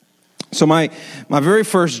So my very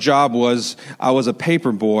first job was I was a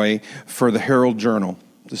paper boy for the Herald Journal,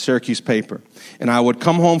 the Syracuse paper. And I would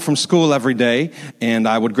come home from school every day, and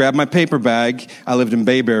I would grab my paper bag. I lived in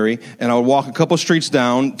Bayberry, and I would walk a couple streets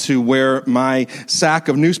down to where my sack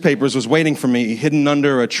of newspapers was waiting for me, hidden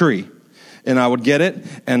under a tree. And I would get it,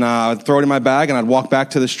 and I'd throw it in my bag, and I'd walk back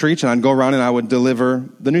to the streets, and I'd go around and I would deliver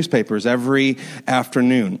the newspapers every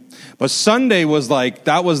afternoon. But Sunday was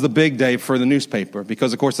that was the big day for the newspaper,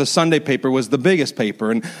 because of course the Sunday paper was the biggest paper.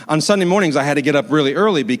 And on Sunday mornings I had to get up really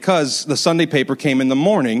early because the Sunday paper came in the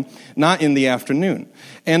morning, not in the afternoon.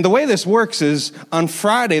 And the way this works is on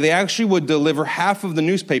Friday they actually would deliver half of the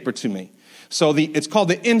newspaper to me. So it's called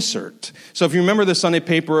the insert. So if you remember the Sunday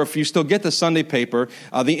paper, or if you still get the Sunday paper,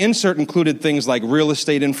 the insert included things like real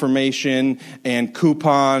estate information and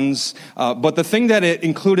coupons. But the thing that it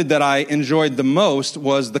included that I enjoyed the most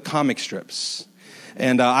was the comic strips.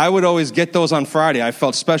 And I would always get those on Friday. I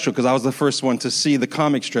felt special because I was the first one to see the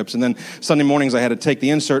comic strips. And then Sunday mornings I had to take the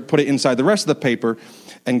insert, put it inside the rest of the paper,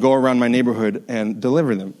 and go around my neighborhood and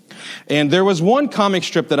deliver them. And there was one comic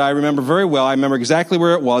strip that I remember very well. I remember exactly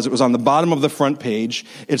where it was. It was on the bottom of the front page.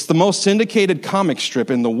 It's the most syndicated comic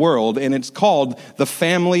strip in the world, and it's called The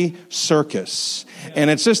Family Circus.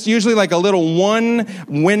 And it's just usually like a little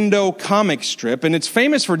one-window comic strip, and it's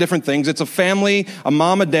famous for different things. It's a family, a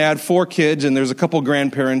mom, a dad, 4 kids, and there's a couple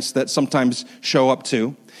grandparents that sometimes show up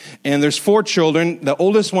too. And there's 4 children. The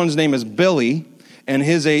oldest one's name is Billy. And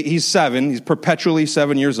he's 7. He's perpetually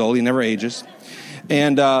 7 years old. He never ages.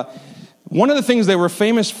 And one of the things they were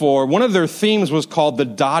famous for, one of their themes was called the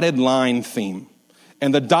dotted line theme.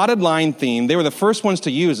 And the dotted line theme, they were the first ones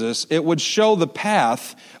to use this. It would show the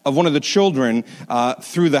path of one of the children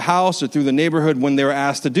through the house or through the neighborhood when they were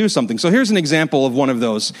asked to do something. So here's an example of one of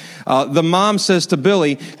those. The mom says to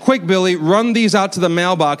Billy, "Quick, Billy, run these out to the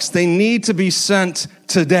mailbox. They need to be sent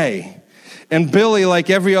today." And Billy, like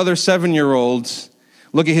every other 7-year-old,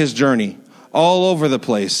 look at his journey. All over the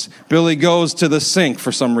place. Billy goes to the sink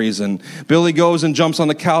for some reason. Billy goes and jumps on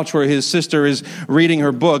the couch where his sister is reading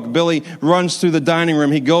her book. Billy runs through the dining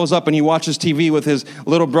room. He goes up and he watches TV with his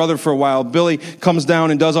little brother for a while. Billy comes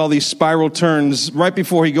down and does all these spiral turns right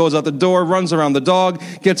before he goes out the door, runs around the dog,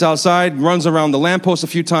 gets outside, runs around the lamppost a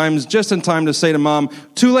few times, just in time to say to Mom,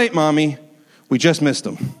 "Too late, Mommy. We just missed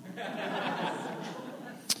him."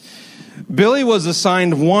 Billy was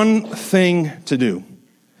assigned one thing to do.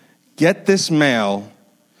 Get this mail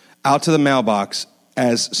out to the mailbox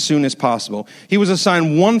as soon as possible. He was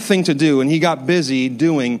assigned one thing to do, and he got busy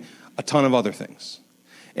doing a ton of other things.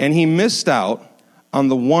 And he missed out on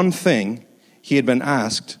the one thing he had been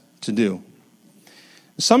asked to do.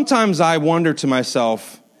 Sometimes I wonder to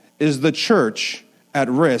myself, is the church at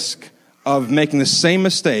risk of making the same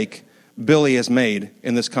mistake Billy has made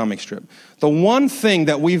in this comic strip? The one thing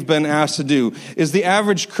that we've been asked to do, is the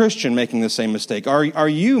average Christian making the same mistake? Are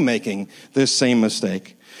you making this same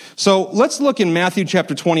mistake? So let's look in Matthew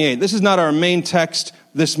chapter 28. This is not our main text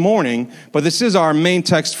this morning, but this is our main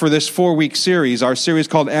text for this 4-week series, our series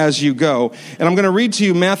called As You Go. And I'm going to read to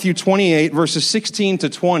you Matthew 28, verses 16 to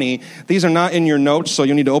 20. These are not in your notes, so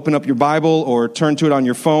you'll need to open up your Bible or turn to it on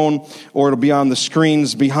your phone, or it'll be on the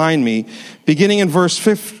screens behind me. Beginning in verse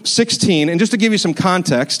 16, and just to give you some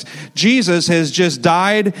context, Jesus has just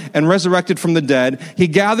died and resurrected from the dead. He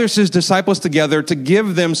gathers his disciples together to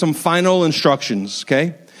give them some final instructions,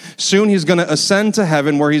 okay? Soon he's going to ascend to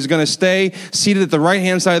heaven, where he's going to stay seated at the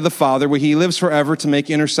right-hand side of the Father, where he lives forever to make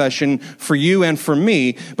intercession for you and for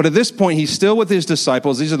me. But at this point, he's still with his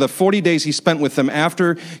disciples. These are the 40 days he spent with them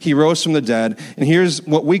after he rose from the dead. And here's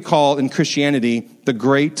what we call in Christianity the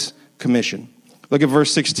Great Commission. Look at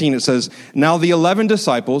verse 16. It says, "Now the 11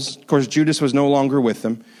 disciples," of course Judas was no longer with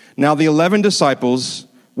them, "now the 11 disciples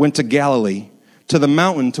went to Galilee, to the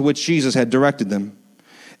mountain to which Jesus had directed them.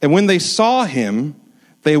 And when they saw him,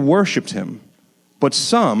 they worshipped him, but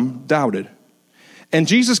some doubted. And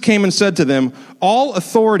Jesus came and said to them, 'All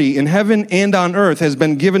authority in heaven and on earth has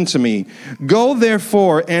been given to me. Go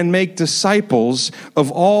therefore and make disciples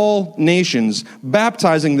of all nations,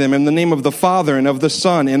 baptizing them in the name of the Father and of the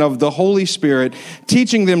Son and of the Holy Spirit,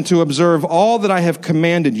 teaching them to observe all that I have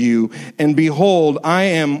commanded you. And behold, I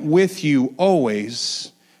am with you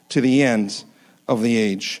always to the end of the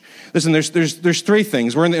age.'" Listen, there's 3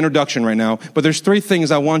 things. We're in the introduction right now, but there's 3 things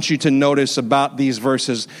I want you to notice about these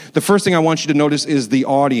verses. The first thing I want you to notice is the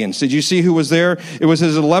audience. Did you see who was there? It was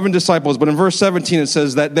his 11 disciples, but in verse 17 it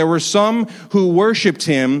says that there were some who worshiped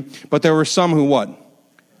him, but there were some who what?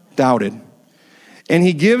 Doubted. And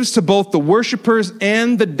he gives to both the worshipers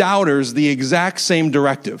and the doubters the exact same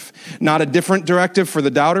directive. Not a different directive for the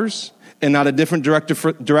doubters, and not a different directive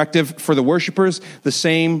for the worshipers, the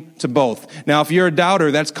same to both. Now, if you're a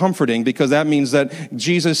doubter, that's comforting because that means that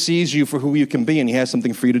Jesus sees you for who you can be and he has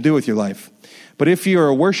something for you to do with your life. But if you're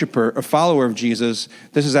a worshiper, a follower of Jesus,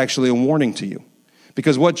 this is actually a warning to you.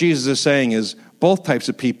 Because what Jesus is saying is both types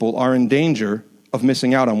of people are in danger of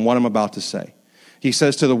missing out on what I'm about to say. He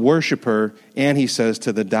says to the worshiper and he says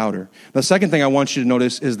to the doubter. The second thing I want you to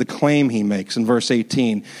notice is the claim he makes in verse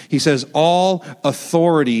 18. He says, all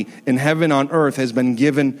authority in heaven on earth has been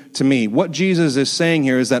given to me. What Jesus is saying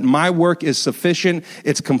here is that my work is sufficient.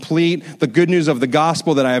 It's complete. The good news of the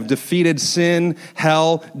gospel that I have defeated sin,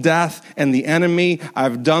 hell, death, and the enemy.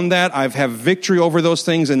 I've done that. I've had victory over those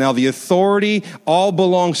things. And now the authority all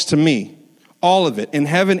belongs to me. All of it, in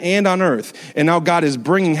heaven and on earth. And now God is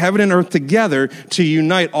bringing heaven and earth together to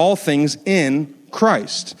unite all things in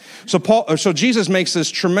Christ. So Jesus makes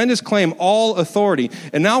this tremendous claim, all authority.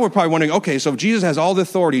 And now we're probably wondering, okay, so if Jesus has all the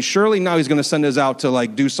authority, surely now he's going to send us out to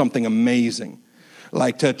do something amazing.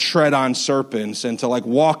 Like to tread on serpents and to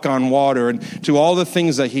walk on water and to all the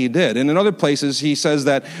things that he did. And in other places, he says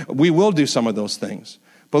that we will do some of those things.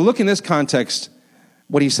 But look in this context,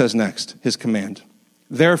 what he says next, his command.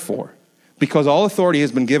 Therefore, because all authority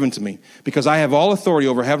has been given to me, because I have all authority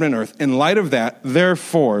over heaven and earth, in light of that,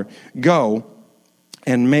 therefore, go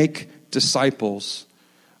and make disciples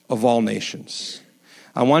of all nations.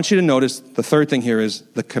 I want you to notice the third thing here is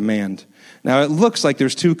the command. Now, it looks like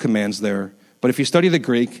there's two commands there, but if you study the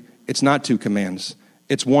Greek, it's not two commands.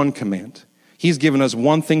 It's one command. He's given us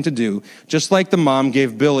one thing to do. Just like the mom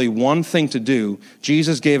gave Billy one thing to do,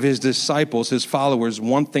 Jesus gave his disciples, his followers,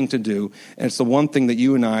 one thing to do. And it's the one thing that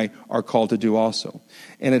you and I are called to do also.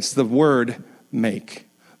 And it's the word make.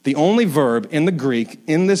 The only verb in the Greek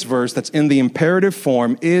in this verse that's in the imperative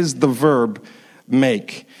form is the verb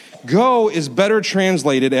make. Go is better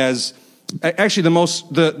translated as, actually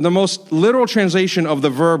the most literal translation of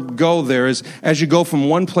the verb go there is as you go from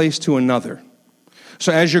one place to another.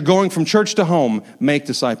 So as you're going from church to home, make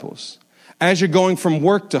disciples. As you're going from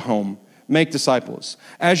work to home, make disciples.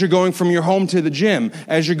 As you're going from your home to the gym,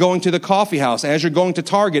 as you're going to the coffee house, as you're going to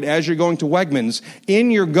Target, as you're going to Wegmans, in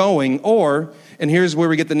your going, or, and here's where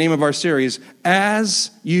we get the name of our series, as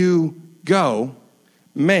you go,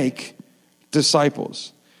 make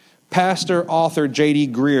disciples. Pastor, author J.D.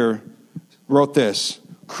 Greear wrote this,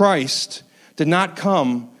 Christ did not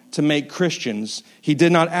come to make Christians. He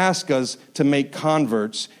did not ask us to make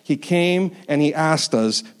converts. He came and he asked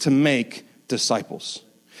us to make disciples.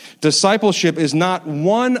 Discipleship is not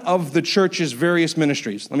one of the church's various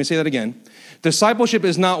ministries. Let me say that again. Discipleship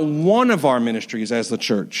is not one of our ministries as the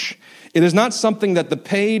church. It is not something that the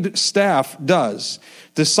paid staff does.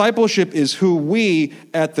 Discipleship is who we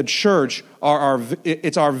at the church are.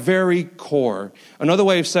 It's our very core. Another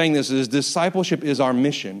way of saying this is discipleship is our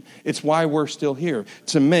mission. It's why we're still here,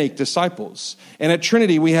 to make disciples. And at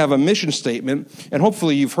Trinity, we have a mission statement, and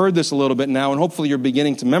hopefully you've heard this a little bit now, and hopefully you're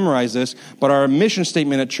beginning to memorize this, but our mission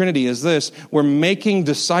statement at Trinity is this: we're making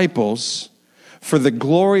disciples for the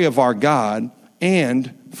glory of our God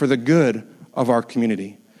and for the good of our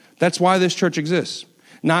community. That's why this church exists.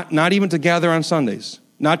 Not even to gather on Sundays,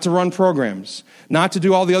 not to run programs, not to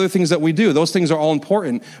do all the other things that we do. Those things are all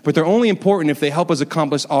important, but they're only important if they help us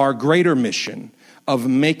accomplish our greater mission of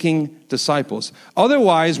making disciples.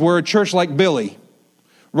 Otherwise, we're a church like Billy,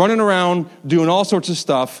 running around doing all sorts of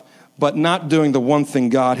stuff, but not doing the one thing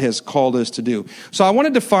God has called us to do. So I want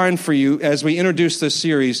to define for you, as we introduce this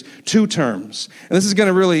series, two terms. And this is going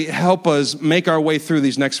to really help us make our way through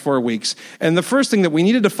these next 4 weeks. And the first thing that we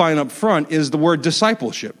need to define up front is the word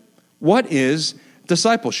discipleship. What is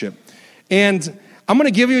discipleship? And I'm going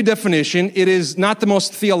to give you a definition. It is not the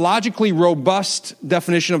most theologically robust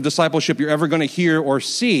definition of discipleship you're ever going to hear or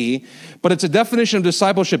see, but it's a definition of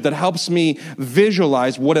discipleship that helps me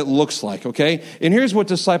visualize what it looks like, okay? And here's what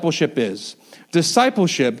discipleship is.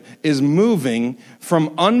 Discipleship is moving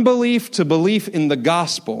from unbelief to belief in the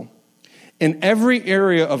gospel in every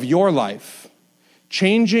area of your life,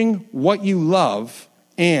 changing what you love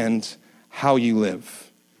and how you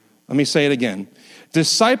live. Let me say it again.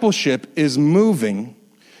 Discipleship is moving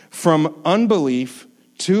from unbelief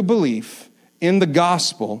to belief in the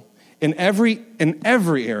gospel in every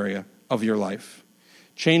area of your life,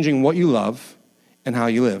 changing what you love and how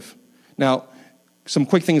you live. Now, Some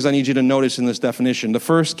quick things I need you to notice in this definition. The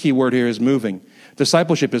first key word here is moving.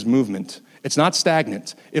 Discipleship is movement. It's not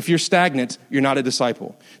stagnant. If you're stagnant, you're not a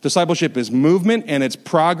disciple. Discipleship is movement, and it's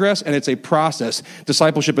progress, and it's a process.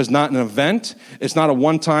 Discipleship is not an event. It's not a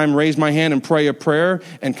one-time raise my hand and pray a prayer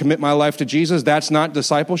and commit my life to Jesus. That's not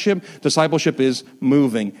discipleship. Discipleship is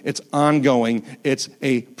moving. It's ongoing. It's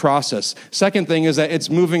a process. Second thing is that it's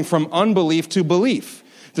moving from unbelief to belief.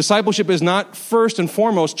 Discipleship is not first and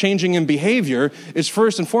foremost changing in behavior. It's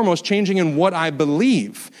first and foremost changing in what I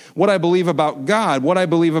believe about God, what I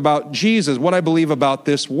believe about Jesus, what I believe about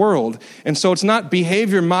this world. And so it's not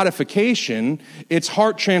behavior modification, it's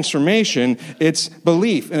heart transformation, it's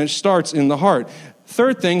belief, and it starts in the heart.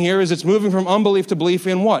 Third thing here is it's moving from unbelief to belief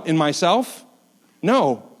in what? In myself?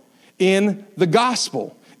 No, in the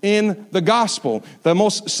gospel. In the gospel. The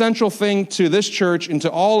most central thing to this church and to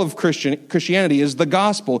all of Christianity is the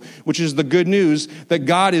gospel, which is the good news that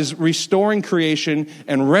God is restoring creation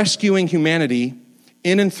and rescuing humanity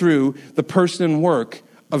in and through the person and work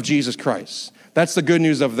of Jesus Christ. That's the good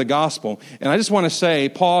news of the gospel. And I just want to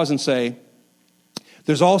pause and say,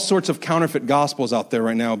 there's all sorts of counterfeit gospels out there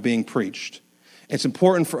right now being preached. It's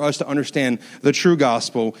important for us to understand the true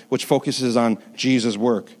gospel, which focuses on Jesus'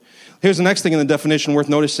 work. Here's the next thing in the definition worth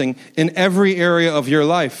noticing. In every area of your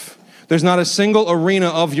life, there's not a single arena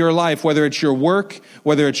of your life, whether it's your work,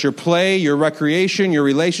 whether it's your play, your recreation, your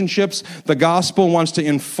relationships, the gospel wants to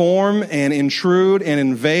inform and intrude and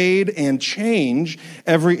invade and change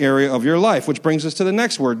every area of your life, which brings us to the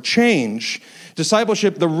next word, change.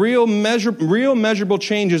 Discipleship, the real measurable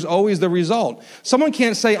change is always the result. Someone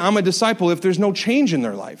can't say, I'm a disciple if there's no change in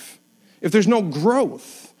their life, if there's no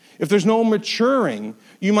growth. If there's no maturing,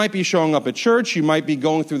 you might be showing up at church, you might be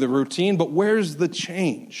going through the routine, but where's the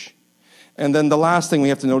change? And then the last thing we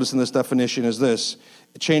have to notice in this definition is this.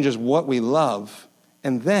 It changes what we love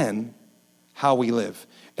and then how we live.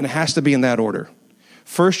 And it has to be in that order.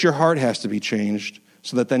 First, your heart has to be changed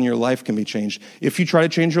so that then your life can be changed. If you try to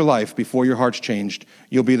change your life before your heart's changed,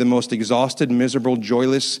 you'll be the most exhausted, miserable,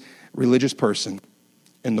 joyless, religious person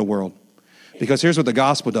in the world. Because here's what the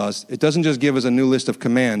gospel does. It doesn't just give us a new list of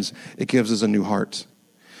commands. It gives us a new heart.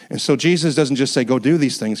 And so Jesus doesn't just say, go do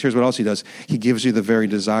these things. Here's what else he does. He gives you the very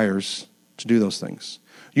desires to do those things.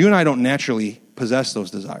 You and I don't naturally possess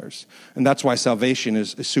those desires. And that's why salvation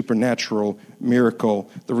is a supernatural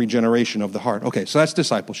miracle, the regeneration of the heart. Okay, so that's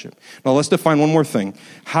discipleship. Now let's define one more thing.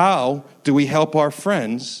 How do we help our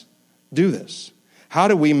friends do this? How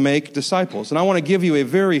do we make disciples? And I want to give you a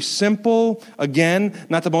very simple, again,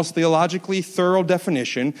 not the most theologically thorough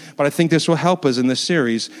definition, but I think this will help us in this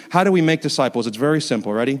series. How do we make disciples? It's very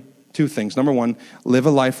simple. Ready? Two things. Number one, live a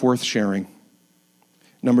life worth sharing.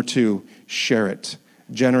 Number two, share it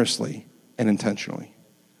generously and intentionally.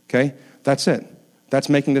 Okay? That's it. That's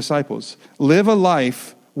making disciples. Live a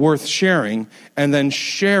life worth sharing and then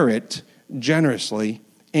share it generously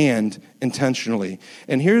and intentionally.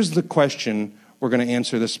 And here's the question we're going to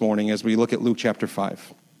answer this morning as we look at Luke chapter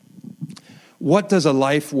 5. What does a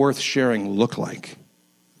life worth sharing look like?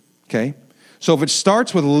 Okay? So if it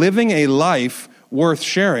starts with living a life worth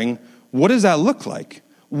sharing, what does that look like?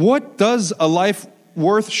 What does a life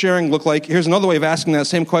worth sharing look like? Here's another way of asking that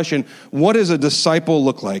same question. What does a disciple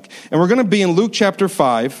look like? And we're going to be in Luke chapter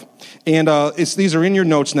 5, and these are in your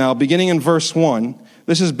notes now, beginning in verse 1.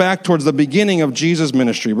 This is back towards the beginning of Jesus'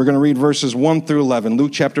 ministry. We're going to read verses 1 through 11.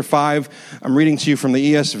 Luke chapter 5, I'm reading to you from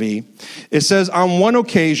the ESV. It says, on one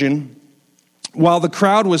occasion, while the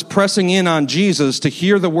crowd was pressing in on Jesus to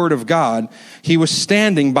hear the word of God, he was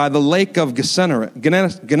standing by the lake of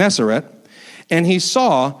Gennesaret, and he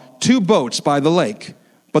saw two boats by the lake.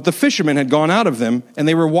 But the fishermen had gone out of them, and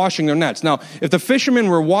they were washing their nets. Now, if the fishermen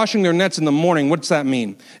were washing their nets in the morning, what's that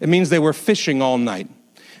mean? It means they were fishing all night.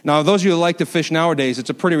 Now, those of you who like to fish nowadays, it's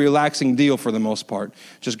a pretty relaxing deal for the most part.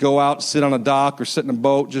 Just go out, sit on a dock or sit in a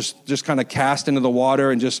boat, just kind of cast into the water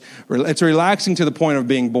and it's relaxing to the point of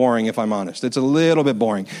being boring, if I'm honest. It's a little bit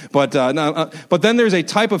boring. But then there's a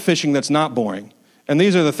type of fishing that's not boring. And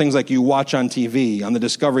these are the things like you watch on TV, on the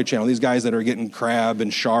Discovery Channel, these guys that are getting crab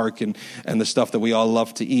and shark and the stuff that we all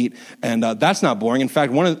love to eat. And that's not boring. In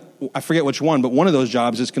fact, I forget which one, but one of those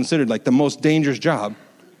jobs is considered like the most dangerous job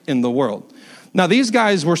in the world. Now, these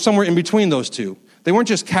guys were somewhere in between those two. They weren't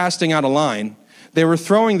just casting out a line. They were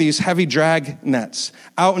throwing these heavy drag nets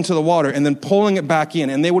out into the water and then pulling it back in.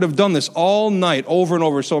 And they would have done this all night over and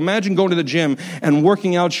over. So imagine going to the gym and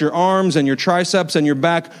working out your arms and your triceps and your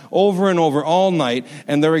back over and over all night.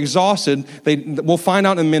 And they're exhausted. We'll find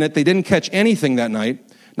out in a minute they didn't catch anything that night.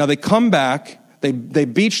 Now they come back. They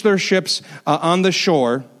beach their ships on the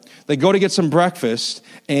shore. They go to get some breakfast,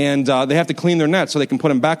 and they have to clean their nets so they can put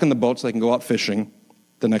them back in the boat so they can go out fishing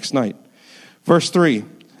the next night. Verse 3,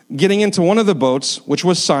 getting into one of the boats, which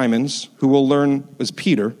was Simon's, who we'll learn was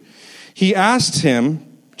Peter,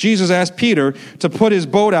 Jesus asked Peter to put his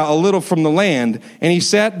boat out a little from the land, and he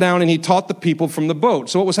sat down and he taught the people from the boat.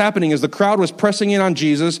 So what was happening is the crowd was pressing in on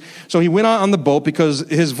Jesus, so he went out on the boat because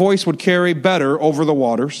his voice would carry better over the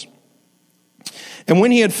waters. And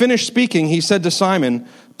when he had finished speaking, he said to Simon,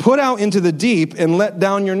 put out into the deep and let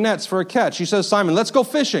down your nets for a catch. He says, Simon, let's go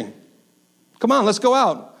fishing. Come on, let's go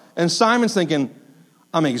out. And Simon's thinking,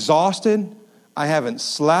 I'm exhausted. I haven't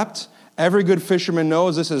slept. Every good fisherman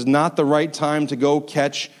knows this is not the right time to go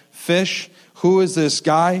catch fish. Who is this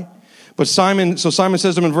guy? So Simon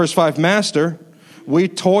says to him in verse 5, Master, we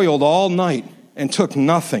toiled all night and took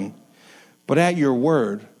nothing. But at your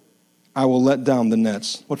word, I will let down the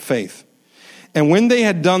nets. What faith. And when they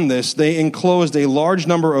had done this, they enclosed a large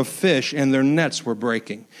number of fish, and their nets were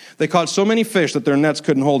breaking. They caught so many fish that their nets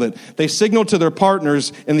couldn't hold it. They signaled to their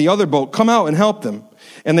partners in the other boat, come out and help them.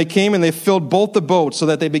 And they came and they filled both the boats so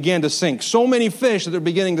that they began to sink. So many fish that they're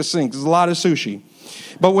beginning to sink. There's a lot of sushi.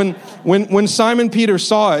 But when Simon Peter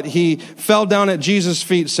saw it, he fell down at Jesus'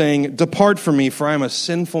 feet saying, depart from me, for I am a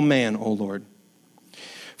sinful man, O Lord.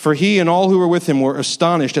 For he and all who were with him were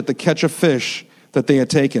astonished at the catch of fish that they had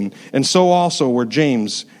taken. And so also were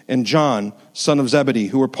James and John, son of Zebedee,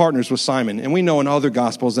 who were partners with Simon. And we know in other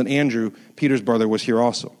Gospels that Andrew, Peter's brother, was here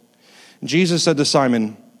also. And Jesus said to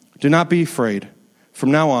Simon, do not be afraid.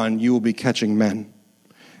 From now on, you will be catching men.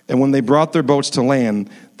 And when they brought their boats to land,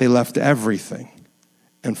 they left everything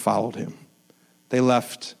and followed him. They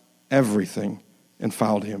left everything and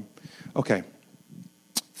followed him. Okay,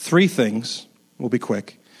 3 things, we'll be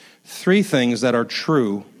quick. 3 things that are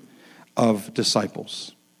true of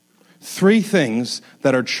disciples. 3 things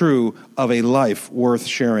that are true of a life worth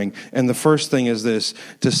sharing. And the first thing is this: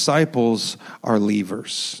 disciples are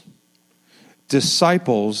leavers.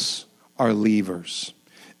 Disciples are leavers.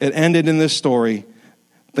 It ended in this story.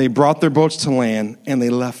 They brought their boats to land and they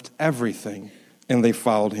left everything and they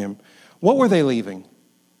followed him. What were they leaving?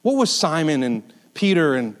 What was Simon and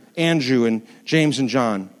Peter and Andrew and James and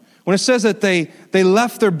John? When it says that they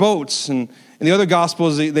left their boats, and in the other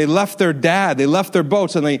Gospels, they left their dad, they left their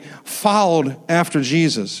boats, and they followed after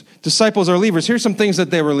Jesus. Disciples are leavers. Here's some things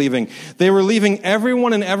that they were leaving. They were leaving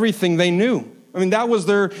everyone and everything they knew. I mean, that was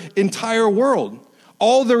their entire world.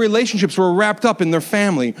 All their relationships were wrapped up in their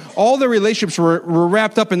family. All their relationships were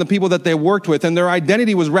wrapped up in the people that they worked with, and their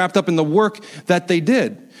identity was wrapped up in the work that they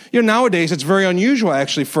did. You know, nowadays, it's very unusual,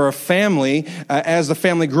 actually, for a family, as the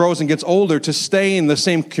family grows and gets older, to stay in the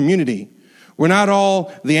same community. We're not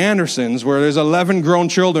all the Andersons, where there's 11 grown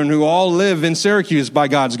children who all live in Syracuse by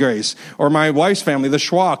God's grace. Or my wife's family, the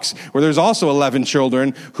Schwacks, where there's also 11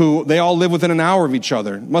 children who they all live within an hour of each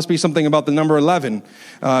other. It must be something about the number 11.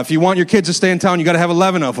 If you want your kids to stay in town, you got to have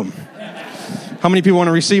 11 of them. How many people want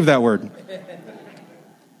to receive that word?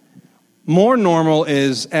 More normal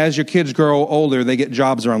is, as your kids grow older, they get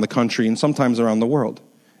jobs around the country and sometimes around the world.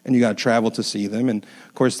 And you got to travel to see them. And,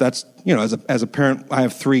 of course, that's, you know, as a parent, I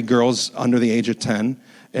have 3 girls under the age of 10.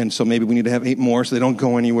 And so maybe we need to have 8 more so they don't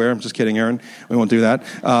go anywhere. I'm just kidding, Aaron. We won't do that.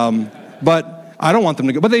 But I don't want them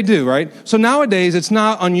to go. But they do, right? So nowadays, it's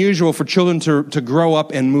not unusual for children to grow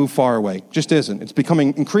up and move far away. It just isn't. It's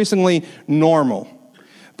becoming increasingly normal.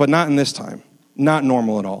 But not in this time. Not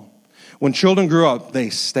normal at all. When children grew up, they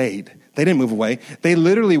stayed. They didn't move away. They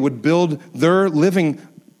literally would build their living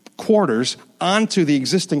quarters onto the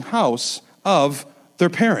existing house of their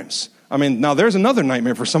parents. I mean, now there's another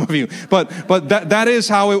nightmare for some of you, but that is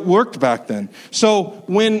how it worked back then. So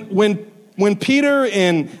when Peter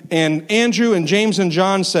and Andrew and James and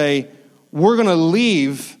John say, we're going to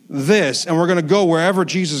leave this and we're going to go wherever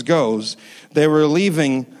Jesus goes, they were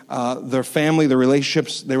leaving their family, their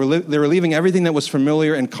relationships. They were leaving everything that was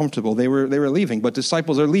familiar and comfortable. They were leaving, but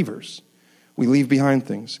disciples are leavers. We leave behind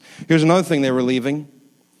things. Here's another thing they were leaving.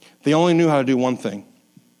 They only knew how to do one thing.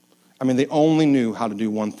 I mean, they only knew how to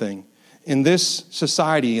do one thing. In this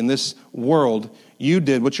society, in this world, you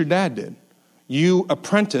did what your dad did. You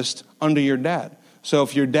apprenticed under your dad. So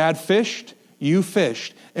if your dad fished, you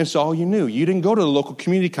fished. And it's all you knew. You didn't go to the local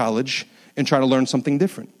community college and try to learn something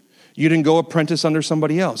different. You didn't go apprentice under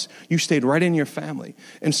somebody else. You stayed right in your family.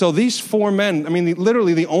 And so these 4 men, I mean,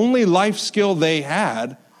 literally the only life skill they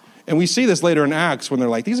had, and we see this later in Acts when they're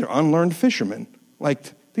like, these are unlearned fishermen.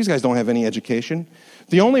 Like, these guys don't have any education.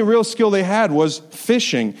 The only real skill they had was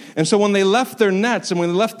fishing. And so when they left their nets and when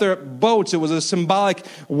they left their boats, it was a symbolic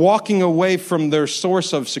walking away from their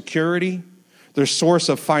source of security, their source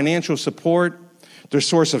of financial support, their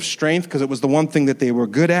source of strength, because it was the one thing that they were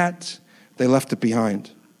good at. They left it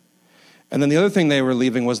behind. And then the other thing they were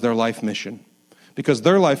leaving was their life mission. because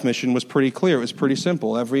their life mission was pretty clear. It was pretty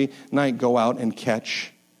simple. Every night, go out and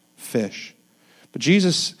catch fish. But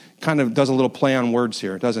Jesus kind of does a little play on words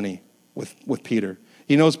here, doesn't he, with Peter?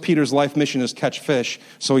 He knows Peter's life mission is catch fish,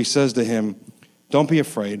 so he says to him, don't be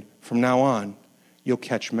afraid. From now on, you'll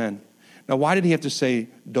catch men. Now, why did he have to say,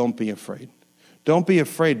 don't be afraid? Don't be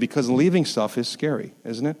afraid, because leaving stuff is scary,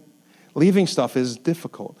 isn't it? Leaving stuff is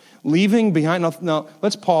difficult. Leaving behind, now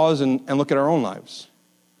let's pause and look at our own lives.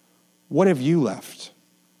 What have you left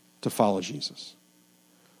to follow Jesus?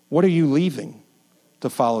 What are you leaving to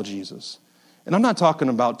follow Jesus? And I'm not talking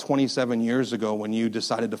about 27 years ago when you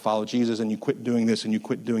decided to follow Jesus and you quit doing this and you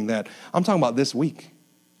quit doing that. I'm talking about this week.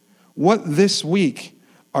 What this week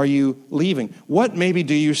are you leaving? What maybe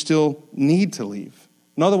do you still need to leave?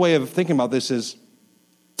 Another way of thinking about this is,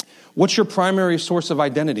 what's your primary source of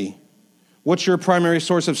identity? What's your primary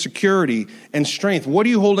source of security and strength? What are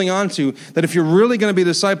you holding on to that if you're really going to be a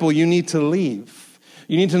disciple, you need to leave?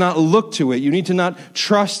 You need to not look to it. You need to not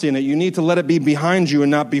trust in it. You need to let it be behind you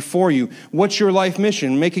and not before you. What's your life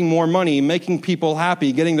mission? Making more money, making people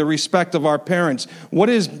happy, getting the respect of our parents. What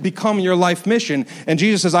has become your life mission? And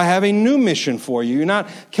Jesus says, I have a new mission for you. You're not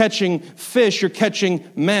catching fish, you're catching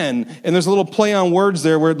men. And there's a little play on words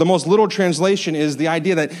there where the most literal translation is the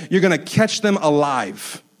idea that you're going to catch them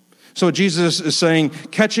alive. So Jesus is saying,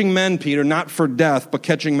 catching men, Peter, not for death, but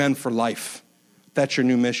catching men for life. That's your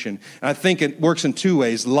new mission. And I think it works in two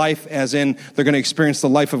ways. Life as in they're going to experience the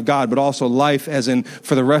life of God, but also life as in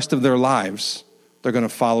for the rest of their lives, they're going to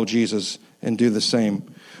follow Jesus and do the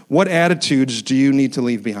same. What attitudes do you need to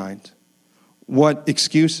leave behind? What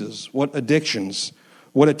excuses? What addictions?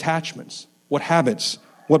 What attachments? What habits?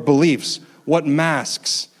 What beliefs? What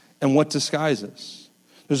masks? And what disguises?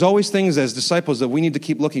 There's always things as disciples that we need to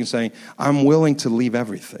keep looking and saying, I'm willing to leave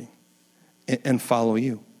everything and follow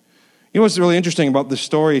you. You know what's really interesting about this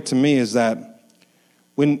story to me is that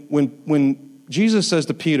when Jesus says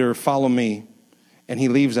to Peter, follow me, and he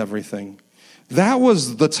leaves everything, that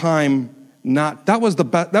was the time not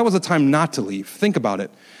to leave. Think about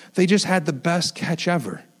it. They just had the best catch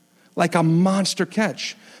ever, like a monster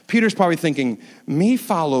catch. Peter's probably thinking, me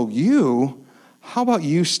follow you? How about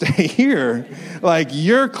you stay here? Like,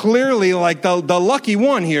 you're clearly like the lucky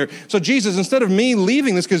one here. So Jesus, instead of me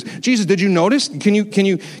leaving this, because Jesus, did you notice? Can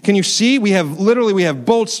you see? We have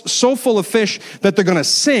boats so full of fish that they're going to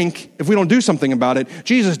sink if we don't do something about it.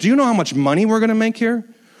 Jesus, do you know how much money we're going to make here?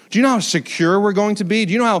 Do you know how secure we're going to be?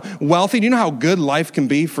 Do you know how wealthy? Do you know how good life can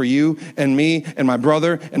be for you and me and my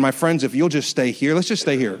brother and my friends if you'll just stay here? Let's just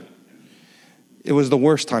stay here. It was the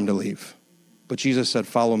worst time to leave. But Jesus said,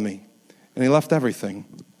 follow me. And he left everything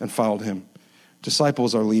and followed him.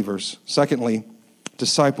 Disciples are leavers. Secondly,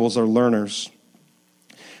 disciples are learners.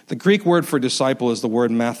 The Greek word for disciple is the word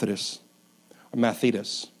mathetes.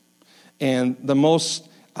 And the most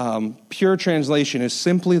pure translation is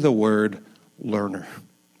simply the word learner.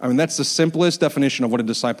 I mean, that's the simplest definition of what a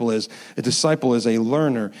disciple is. A disciple is a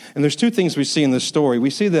learner. And there's two things we see in this story.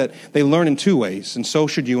 We see that they learn in two ways, and so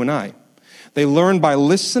should you and I. They learn by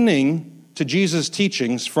listening to Jesus'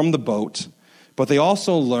 teachings from the boat, but they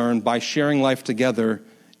also learn by sharing life together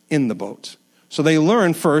in the boat. So they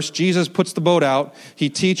learn first, Jesus puts the boat out, he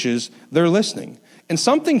teaches, they're listening. And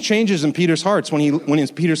something changes in Peter's heart when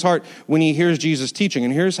he hears Jesus teaching.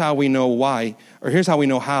 And here's how we know why, or here's how we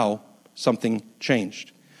know how something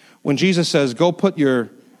changed. When Jesus says,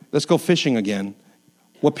 let's go fishing again,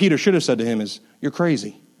 what Peter should have said to him is, you're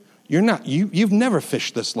crazy. You've never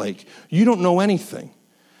fished this lake. You don't know anything.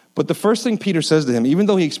 But the first thing Peter says to him, even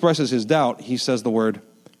though he expresses his doubt, he says the word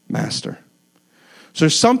master. So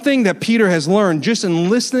there's something that Peter has learned just in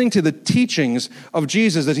listening to the teachings of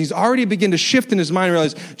Jesus that he's already begun to shift in his mind and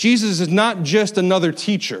realize Jesus is not just another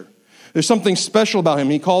teacher. There's something special about him.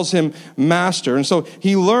 He calls him master. And so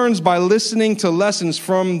he learns by listening to lessons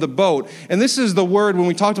from the boat. And this is the word when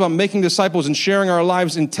we talked about making disciples and sharing our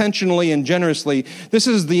lives intentionally and generously. This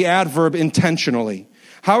is the adverb intentionally.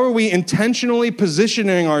 How are we intentionally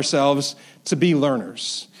positioning ourselves to be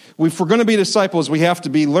learners? If we're going to be disciples, we have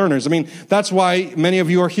to be learners. I mean, that's why many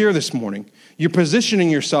of you are here this morning. You're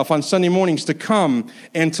positioning yourself on Sunday mornings to come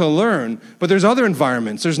and to learn. But there's other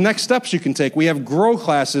environments. There's next steps you can take. We have grow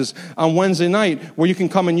classes on Wednesday night where you can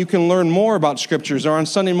come and you can learn more about scriptures, or on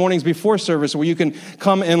Sunday mornings before service where you can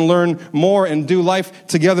come and learn more and do life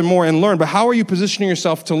together more and learn. But how are you positioning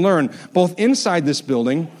yourself to learn both inside this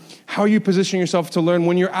building? How are you positioning yourself to learn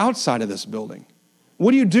when you're outside of this building?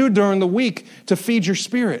 What do you do during the week to feed your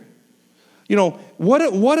spirit? You know, what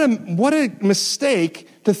a mistake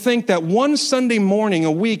to think that one Sunday morning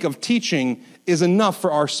a week of teaching is enough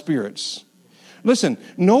for our spirits. Listen,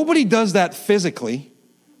 nobody does that physically.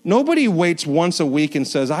 Nobody waits once a week and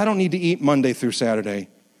says, I don't need to eat Monday through Saturday.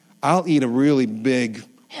 I'll eat a really big,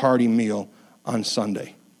 hearty meal on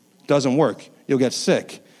Sunday. Doesn't work. You'll get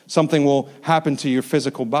sick. Something will happen to your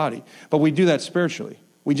physical body. But we do that spiritually.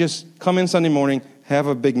 We just come in Sunday morning, have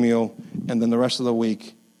a big meal, and then the rest of the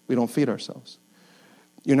week, we don't feed ourselves.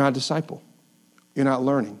 You're not a disciple. You're not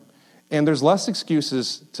learning. And there's less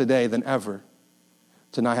excuses today than ever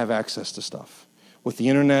to not have access to stuff. With the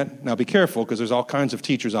internet, now be careful because there's all kinds of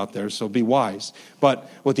teachers out there, so be wise. But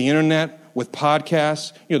with the internet, with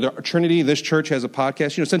podcasts, the Trinity, this church has a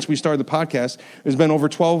podcast. Since we started the podcast, there's been over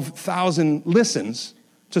 12,000 listens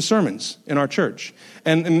to sermons in our church.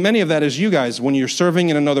 And many of that is you guys. When you're serving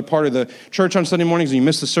in another part of the church on Sunday mornings and you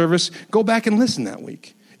miss the service, go back and listen that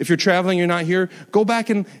week. If you're traveling, you're not here, go back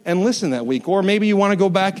and listen that week. Or maybe you want to go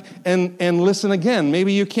back and listen again.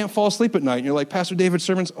 Maybe you can't fall asleep at night. And you're like, Pastor David's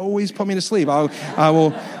sermons always put me to sleep. I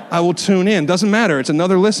will tune in. Doesn't matter. It's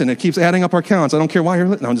another listen. It keeps adding up our counts. I don't care why you're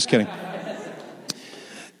listening. No, I'm just kidding.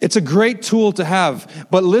 It's a great tool to have,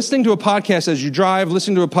 but listening to a podcast as you drive,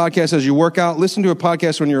 listening to a podcast as you work out, listening to a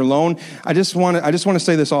podcast when you're alone, I just want to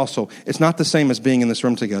say this also. It's not the same as being in this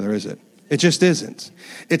room together, is it? It just isn't.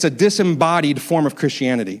 It's a disembodied form of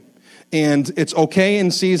Christianity. And it's okay in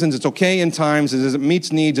seasons, it's okay in times, as it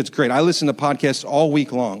meets needs, it's great. I listen to podcasts all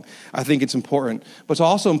week long. I think it's important. But it's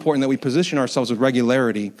also important that we position ourselves with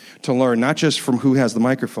regularity to learn, not just from who has the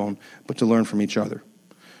microphone, but to learn from each other.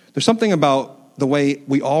 There's something about the way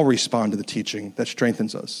we all respond to the teaching that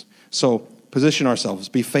strengthens us. So position ourselves,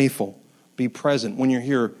 be faithful, be present. When you're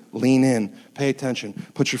here, lean in, pay attention,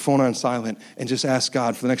 put your phone on silent, and just ask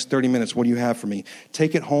God for the next 30 minutes, what do you have for me?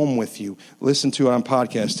 Take it home with you, listen to it on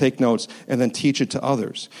podcasts, take notes, and then teach it to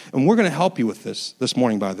others. And we're going to help you with this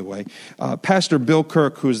morning, by the way. Pastor Bill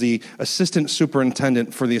Kirk, who's the assistant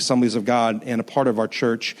superintendent for the Assemblies of God and a part of our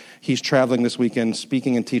church, he's traveling this weekend,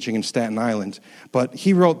 speaking and teaching in Staten Island. But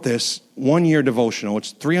he wrote this one-year devotional.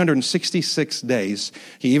 It's 366 days.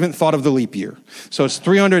 He even thought of the leap year. So it's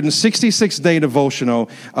 366-day devotional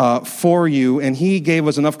for you, and he gave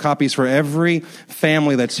us enough copies for every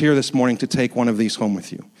family that's here this morning to take one of these home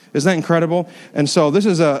with you. Isn't that incredible? And so this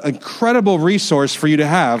is an incredible resource for you to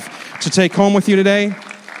have to take home with you today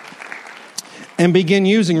and begin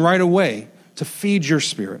using right away to feed your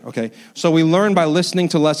spirit, okay? So we learn by listening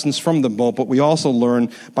to lessons from the boat, but we also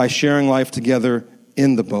learn by sharing life together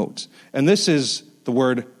in the boat. And this is the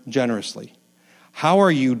word generously. How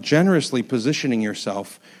are you generously positioning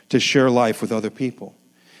yourself to share life with other people?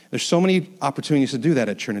 There's so many opportunities to do that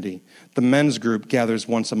at Trinity. The men's group gathers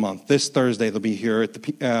once a month. This Thursday, they'll be here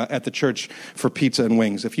at the church for pizza and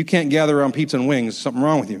wings. If you can't gather around pizza and wings, something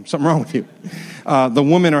wrong with you. Something wrong with you. The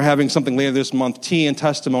women are having something later this month, tea and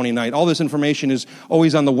testimony night. All this information is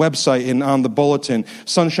always on the website and on the bulletin.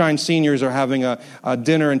 Sunshine Seniors are having a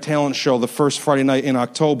dinner and talent show the first Friday night in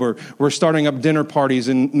October. We're starting up dinner parties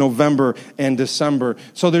in November and December.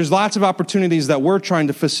 So there's lots of opportunities that we're trying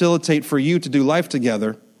to facilitate for you to do life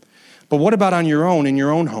together. But what about on your own, in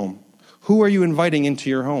your own home? Who are you inviting into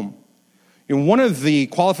your home? One of the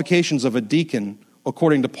qualifications of a deacon,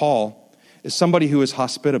 according to Paul, is somebody who is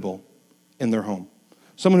hospitable in their home.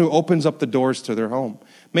 Someone who opens up the doors to their home.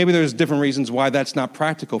 Maybe there's different reasons why that's not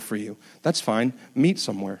practical for you. That's fine. Meet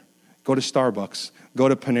somewhere. Go to Starbucks. Go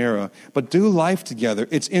to Panera. But do life together.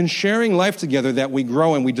 It's in sharing life together that we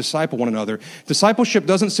grow and we disciple one another. Discipleship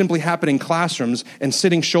doesn't simply happen in classrooms and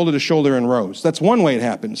sitting shoulder to shoulder in rows. That's one way it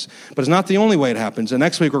happens, but it's not the only way it happens. And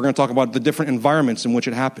next week we're going to talk about the different environments in which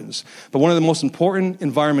it happens. But one of the most important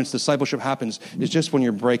environments discipleship happens is just when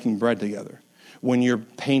you're breaking bread together, when you're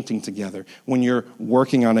painting together, when you're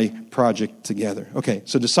working on a project together. Okay,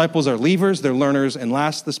 so disciples are leavers, they're learners, and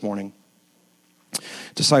last this morning,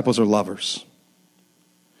 disciples are lovers.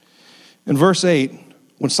 In verse 8,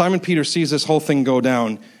 when Simon Peter sees this whole thing go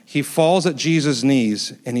down, he falls at Jesus'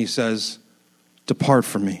 knees and he says, "Depart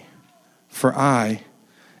from me, for I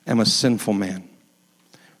am a sinful man."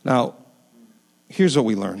 Now, here's what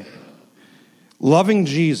we learn. Loving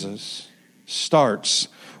Jesus starts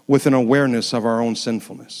with an awareness of our own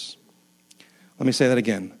sinfulness. Let me say that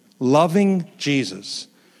again. Loving Jesus,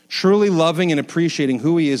 truly loving and appreciating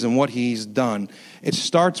who he is and what he's done, it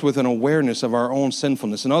starts with an awareness of our own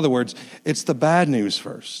sinfulness. In other words, it's the bad news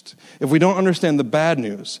first. If we don't understand the bad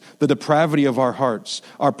news, the depravity of our hearts,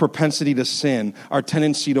 our propensity to sin, our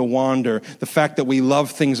tendency to wander, the fact that we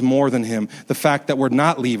love things more than him, the fact that we're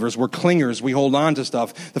not leavers, we're clingers, we hold on to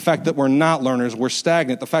stuff, the fact that we're not learners, we're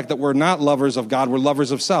stagnant, the fact that we're not lovers of God, we're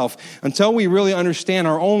lovers of self. Until we really understand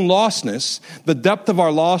our own lostness, the depth of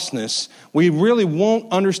our lostness, we really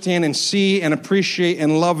won't understand and see and appreciate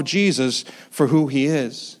and love Jesus for who he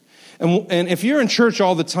is. And if you're in church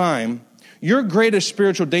all the time, your greatest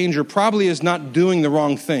spiritual danger probably is not doing the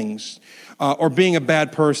wrong things or being a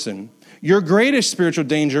bad person. Your greatest spiritual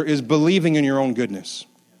danger is believing in your own goodness.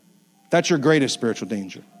 That's your greatest spiritual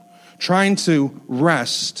danger. Trying to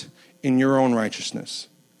rest in your own righteousness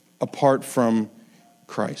apart from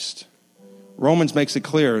Christ. Romans makes it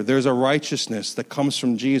clear there's a righteousness that comes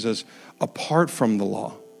from Jesus apart from the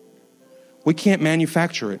law. We can't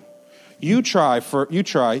manufacture it.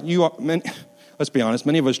 Let's be honest,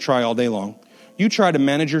 many of us try all day long. You try to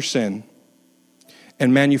manage your sin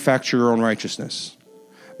and manufacture your own righteousness.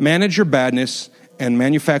 Manage your badness and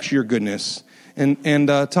manufacture your goodness. And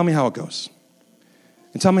tell me how it goes.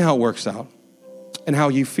 And tell me how it works out. And how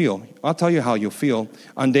you feel. I'll tell you how you'll feel.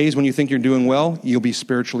 On days when you think you're doing well, you'll be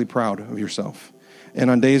spiritually proud of yourself.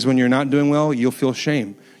 And on days when you're not doing well, you'll feel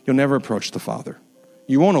shame. You'll never approach the Father.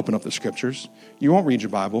 You won't open up the Scriptures. You won't read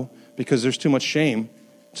your Bible because there's too much shame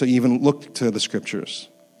to even look to the Scriptures.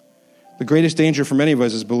 The greatest danger for many of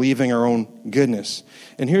us is believing our own goodness.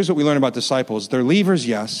 And here's what we learn about disciples. They're leavers,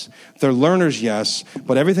 yes. They're learners, yes.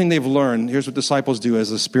 But everything they've learned, here's what disciples do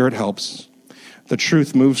as the Spirit helps. The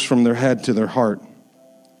truth moves from their head to their heart.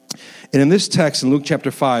 And in this text, in Luke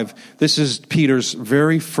chapter 5, this is Peter's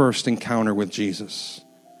very first encounter with Jesus.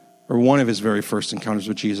 Or one of his very first encounters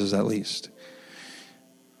with Jesus, at least.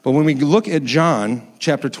 But when we look at John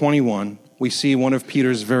chapter 21, we see one of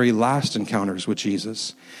Peter's very last encounters with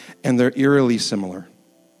Jesus. And they're eerily similar.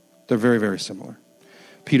 They're very, very similar.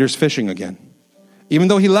 Peter's fishing again. Even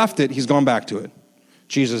though he left it, he's gone back to it.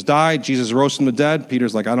 Jesus died. Jesus rose from the dead.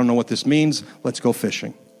 Peter's like, I don't know what this means. Let's go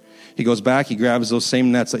fishing. He goes back. He grabs those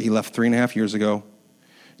same nets that he left 3.5 years ago.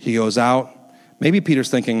 He goes out. Maybe Peter's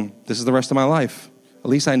thinking, this is the rest of my life. At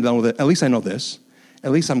least I know that. At least I know this.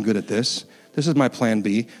 At least I'm good at this. This is my plan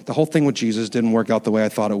B. The whole thing with Jesus didn't work out the way I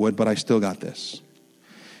thought it would, but I still got this.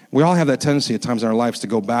 We all have that tendency at times in our lives to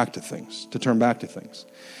go back to things, to turn back to things.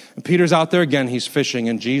 And Peter's out there again. He's fishing,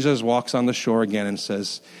 and Jesus walks on the shore again and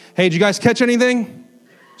says, hey, did you guys catch anything?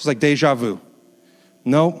 It's like deja vu.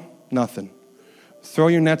 Nope, nothing. Throw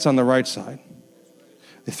your nets on the right side.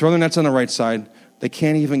 They throw their nets on the right side. They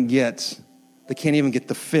can't even get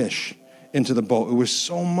the fish into the boat. It was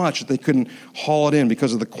so much that they couldn't haul it in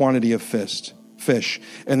because of the quantity of fish.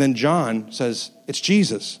 And then John says, it's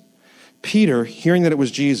Jesus. Peter, hearing that it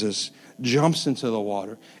was Jesus, jumps into the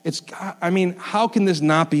water. How can this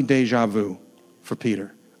not be deja vu for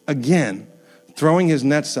Peter? Again, throwing his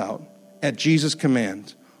nets out at Jesus'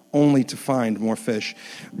 command, only to find more fish.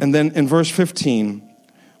 And then in verse 15,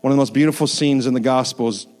 one of the most beautiful scenes in the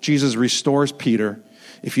Gospels, Jesus restores Peter.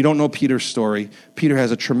 If you don't know Peter's story, Peter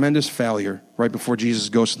has a tremendous failure right before Jesus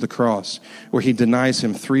goes to the cross, where he denies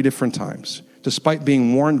him 3 different times, despite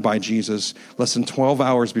being warned by Jesus less than 12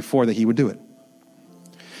 hours before that he would do it.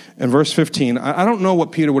 In verse 15, I don't know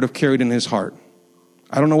what Peter would have carried in his heart.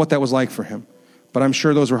 I don't know what that was like for him, but I'm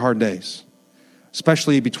sure those were hard days,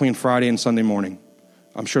 especially between Friday and Sunday morning.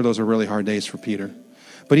 I'm sure those were really hard days for Peter.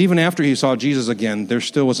 But even after he saw Jesus again, there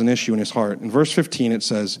still was an issue in his heart. In verse 15, it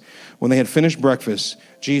says, when they had finished breakfast,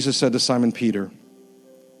 Jesus said to Simon Peter,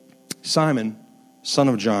 Simon, son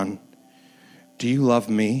of John, do you love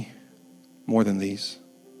me more than these?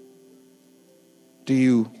 Do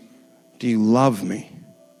you love me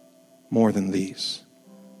more than these?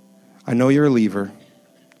 I know you're a leaver.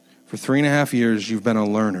 For 3.5 years, you've been a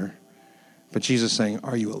learner. But Jesus is saying,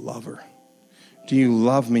 are you a lover? Do you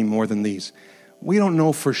love me more than these? We don't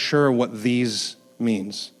know for sure what these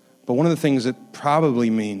means. But one of the things it probably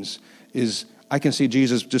means is I can see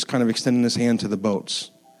Jesus just kind of extending his hand to the boats,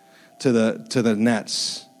 to the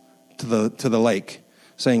nets, to the lake,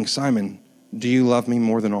 saying, Simon, do you love me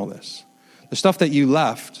more than all this? The stuff that you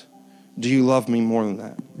left, do you love me more than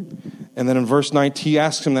that? And then in verse 19, he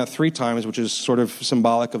asks him that 3 times, which is sort of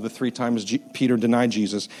symbolic of the 3 times Peter denied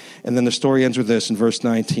Jesus. And then the story ends with this in verse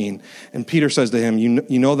 19. And Peter says to him,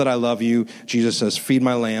 you know that I love you. Jesus says, feed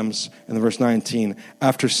my lambs. And then verse 19,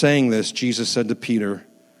 after saying this, Jesus said to Peter,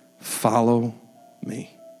 follow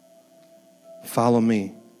me. Follow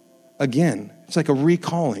me. Again, it's like a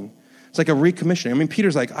recalling. It's like a recommissioning. I mean,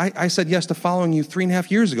 Peter's like, I said yes to following you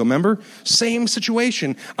 3.5 years ago, remember? Same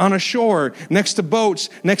situation, on a shore, next to boats,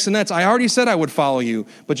 next to nets. I already said I would follow you.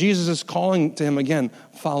 But Jesus is calling to him again,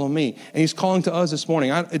 follow me. And he's calling to us this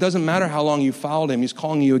morning. It doesn't matter how long you followed him. He's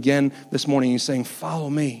calling you again this morning. He's saying, follow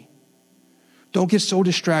me. Don't get so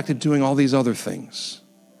distracted doing all these other things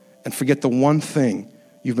and forget the one thing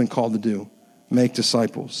you've been called to do, make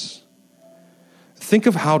disciples. Think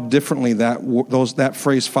of how differently that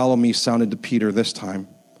phrase, follow me, sounded to Peter this time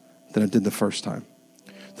than it did the first time.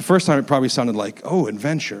 The first time it probably sounded like, oh,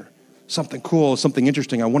 adventure, something cool, something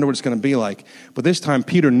interesting. I wonder what it's going to be like. But this time,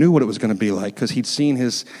 Peter knew what it was going to be like because he'd seen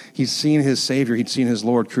his Savior, he'd seen his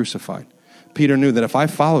Lord crucified. Peter knew that if I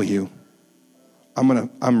follow you,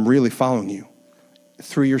 I'm really following you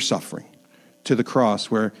through your suffering to the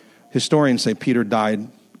cross, where historians say Peter died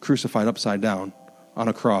crucified upside down on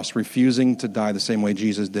a cross, refusing to die the same way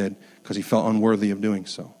Jesus did because he felt unworthy of doing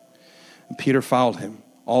so. And Peter followed him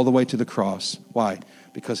all the way to the cross. Why?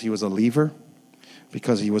 Because he was a leaver,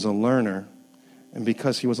 because he was a learner, and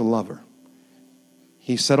because he was a lover.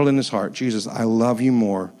 He settled in his heart, Jesus, I love you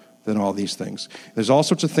more than all these things. There's all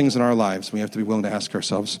sorts of things in our lives we have to be willing to ask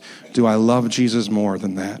ourselves, do I love Jesus more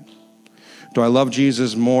than that? Do I love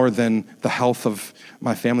Jesus more than the health of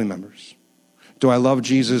my family members? Do I love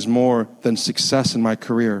Jesus more than success in my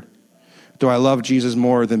career? Do I love Jesus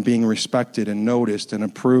more than being respected and noticed and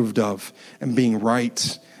approved of and being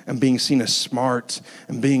right and being seen as smart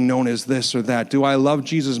and being known as this or that? Do I love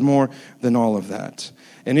Jesus more than all of that?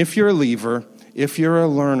 And if you're a leaver, if you're a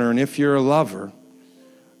learner, and if you're a lover,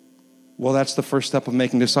 well, that's the first step of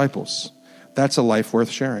making disciples. That's a life worth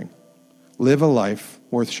sharing. Live a life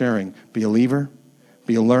worth sharing. Be a leaver,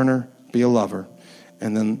 be a learner, be a lover.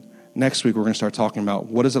 And then next week, we're going to start talking about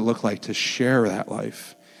what does it look like to share that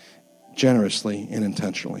life generously and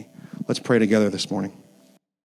intentionally. Let's pray together this morning.